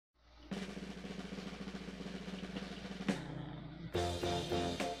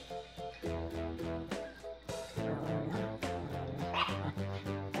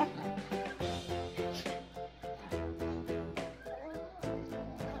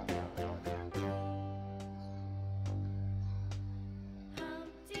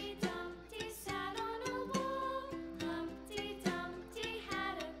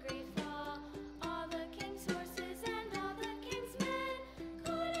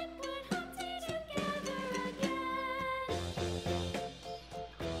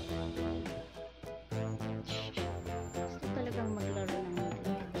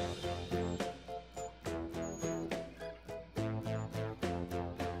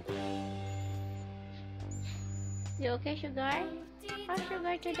You okay, Sugar? How's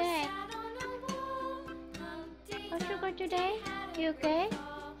Sugar today? How's Sugar today? You okay?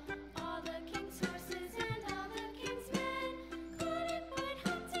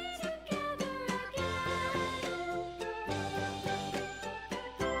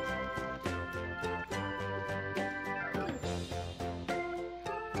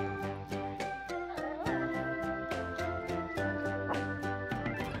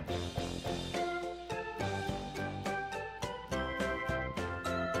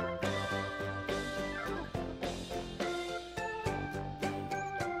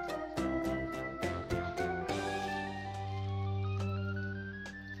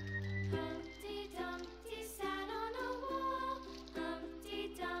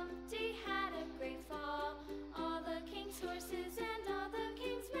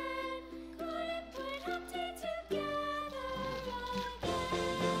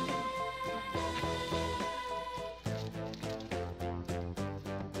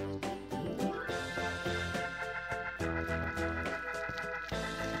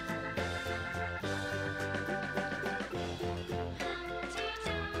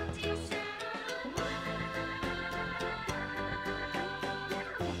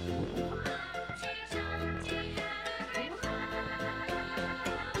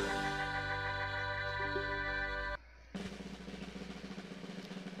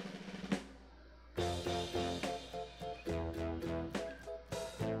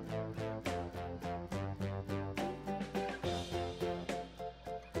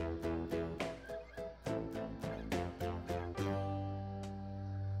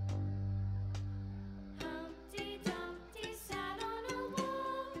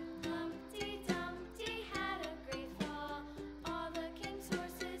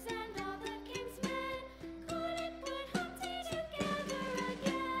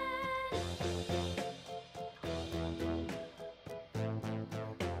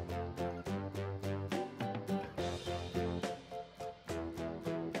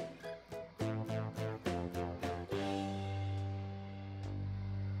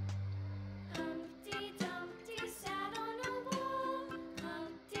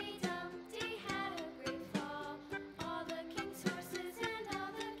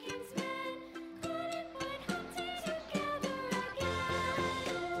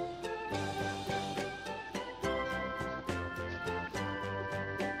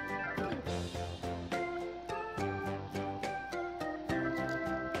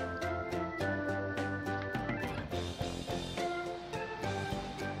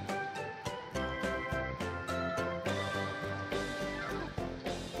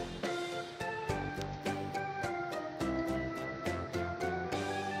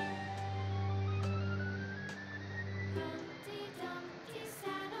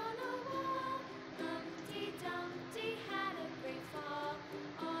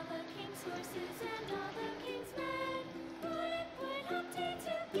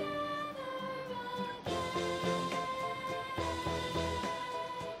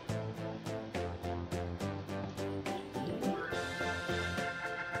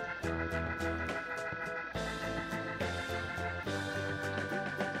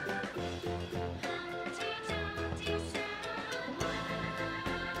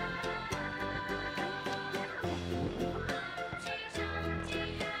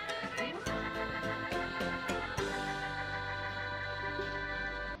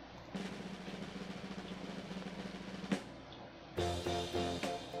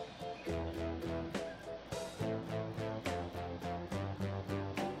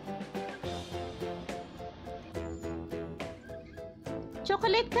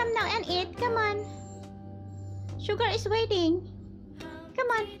 Chocolate, come now and eat. Come on. Sugar is waiting. Come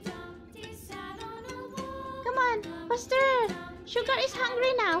on. Come on. Faster. Sugar is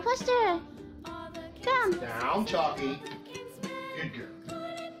hungry now. Faster. Come. Down, Chalky. Good girl.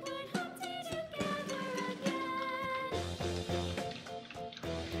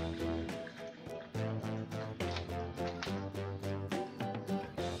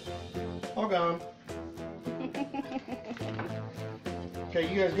 All gone. Okay,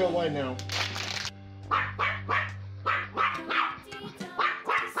 you guys go away now.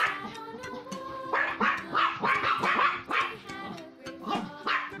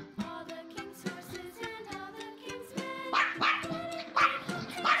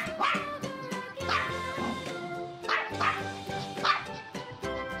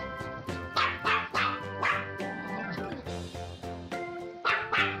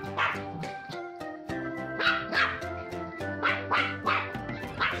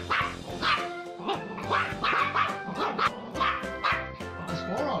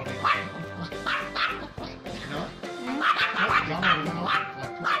 No? Gone now.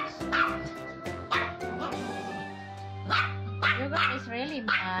 Like twice. Sugar is really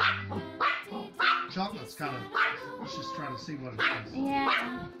bad. Chocolate's kind of. She's trying to see what it is.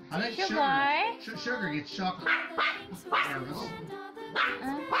 Yeah. I think Sugar. sugar gets chocolate nervous.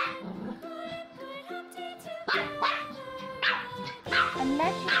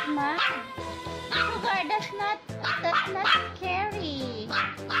 Unless she's mad. Sugar, that's not scary.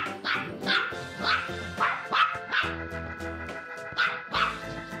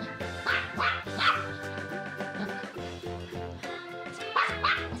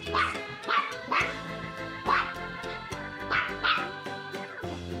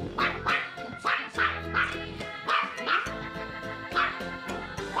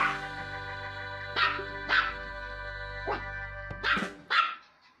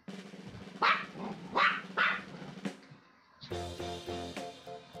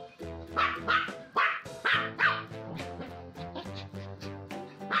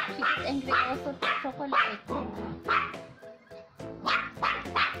 She's angry also to chocolate.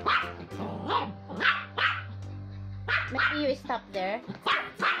 Maybe you stop there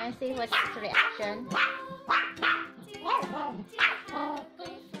and see what's his reaction.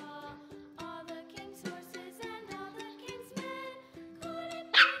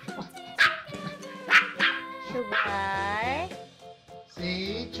 Sugar.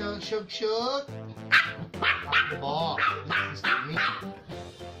 See, chug. The ball. This is for me.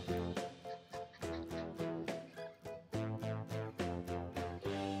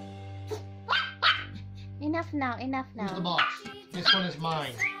 Enough now. Who's the boss? This one is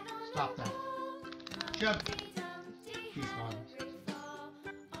mine. Stop that. Chug. He's one.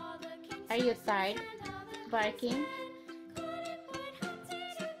 Are you tired? Barking?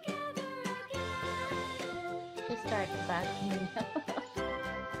 She started barking.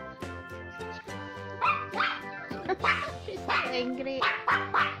 She's so angry.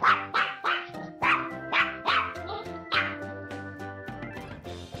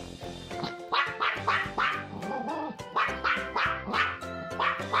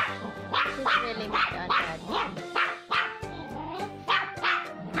 She's really mad on that.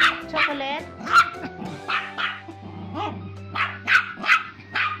 Chocolate?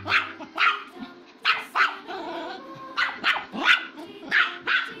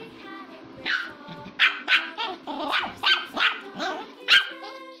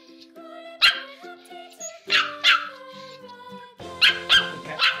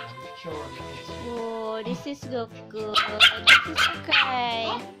 Oh, this is good. This is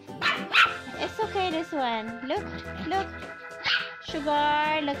okay. It's okay, this one. Look.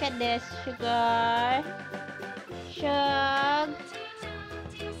 Sugar, look at this. Sugar.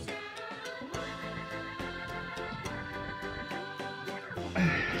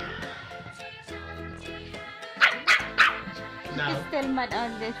 No. She's still mad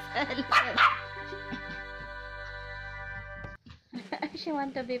on this. She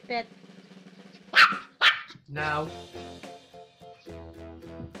wants to be pet. No.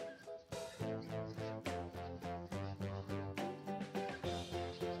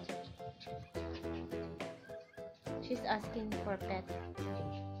 She's asking for pet.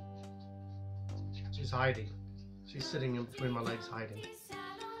 She's hiding. She's sitting in between my legs hiding.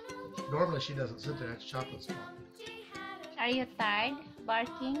 Normally she doesn't sit there. That's chocolate spot. Are you tired?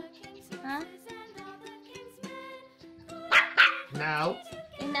 Barking? Huh? No.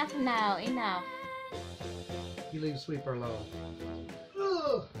 Enough now. Enough. You leave Sweeper alone.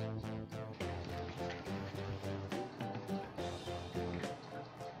 Ugh.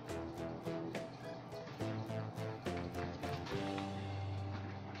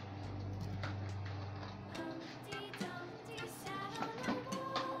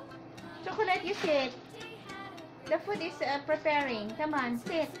 Chocolate, you sit. The food is preparing. Come on,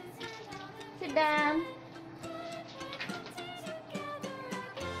 sit. Sit down.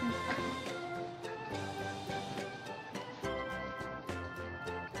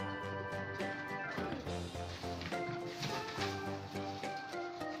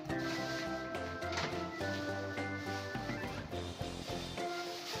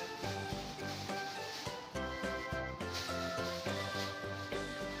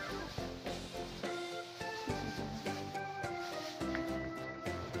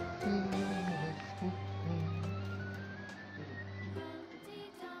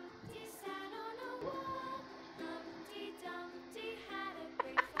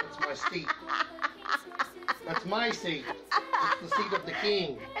 My seat. That's my seat. It's the seat of the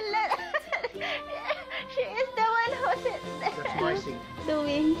king. She is the one who sits there. That's my seat.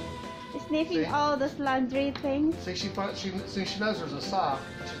 Doing, sniffing See? all those laundry things. See, she knows there's a sock.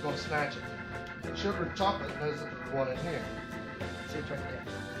 She's gonna snatch it. Sugar and chocolate knows that there's one in here. Sit right there.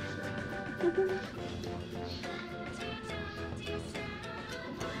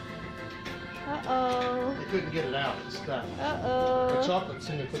 Uh-oh. They couldn't get it out. It's stuck. The Uh-oh. chocolate's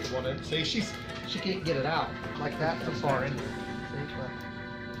in there. Put the one in. See, she can't get it out like that. So far in there.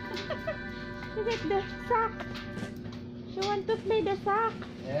 Look at the sock. She want to play the sock.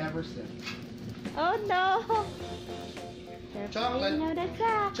 Ever since. Oh no. They're Chocolate. playing now the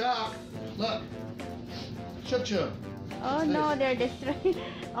sock. Choc. Look. Chug chug. Oh What's no, this? they're destroying.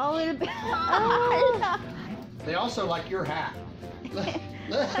 Oh, will be. Oh. They also like your hat. Look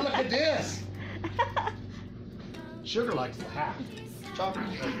at this. Sugar likes the hat. Chocolate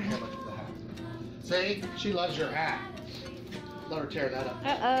doesn't care much for the hat. See? She loves your hat. Let her tear that up.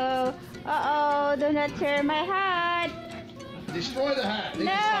 Uh-oh. Uh-oh. Do not tear my hat. Destroy the hat. Leave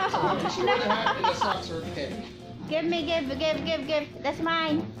No. the socks alone. Destroy No. the hat and the socks are okay. Give me, give. That's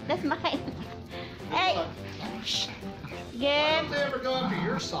mine. That's mine. Hey. Look. Why Give. don't they ever go after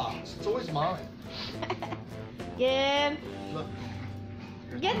your socks? It's always mine. Give. Look.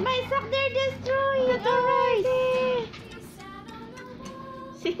 Get my sock. They're destroyed. Alright.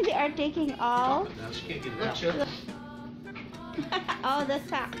 See, they are taking all. Chocolate now. She can't get it out. Look, Oh, the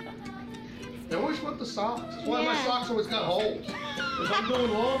sock. they always want the socks. That's why my Yeah. socks always got holes. If I'm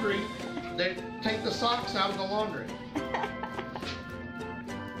doing laundry, they take the socks out of the laundry.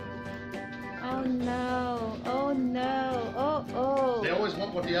 Oh no. Oh no. Oh oh. They always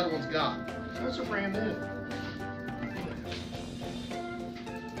want what the other one's got. Those are brand new.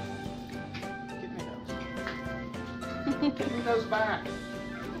 Give me those back.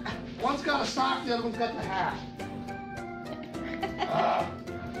 One's got a sock, the other one's got the hat.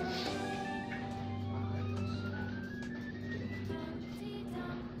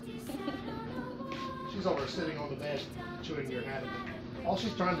 She's over sitting on the bed, chewing your hat. All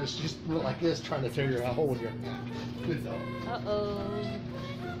she's trying to do is just look like this, trying to figure out a hole in your hat. Good dog. Uh-oh.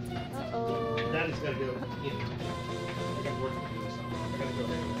 Uh-oh. Daddy's got to go. Yeah. I got work to do. So I got to go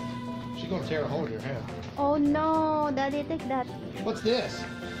there. She's going to tear a hole in your hat. Oh no. Daddy, take that. What's this?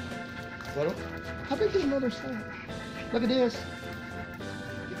 What? How big is another sock? Look at this.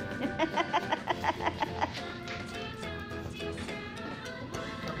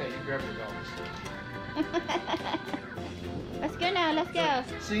 Okay, you grab your dogs. Let's go now. Let's go.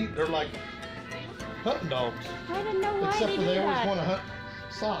 See, they're like hunting dogs. I don't know why Except they for do they always that. want to hunt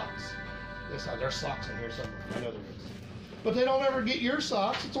socks. There's socks in here somewhere. I know there is. But they don't ever get your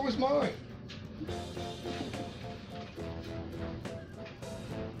socks. It's always mine.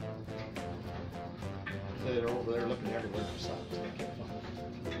 They're over there looking everywhere for socks. They can't find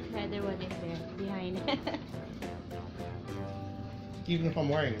them. The other one is there, behind. Even if I'm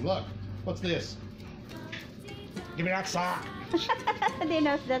wearing them. Look, what's this? Give me that sock. They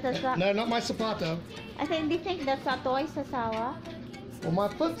know that's a sock. No, not my zapato. I think they think that's a toy sa sawa. Well, my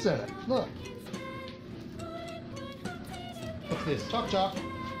foot's in it. Look. What's this? Chalk chalk.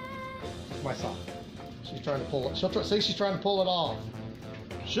 My sock. She's trying to pull it. See, she's trying to pull it off.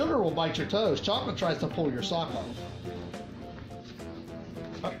 Sugar will bite your toes. Chocolate tries to pull your sock off.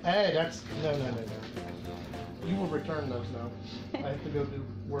 Hey, that's no. You will return those now. I have to go do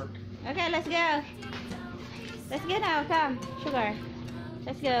work. Okay, let's go. Let's go now. Come, Sugar.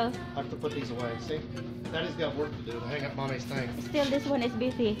 Let's go. I have to put these away. See, Daddy's got work to do to hang up Mommy's thing. Still, this one is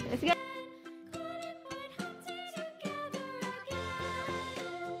busy. Let's go.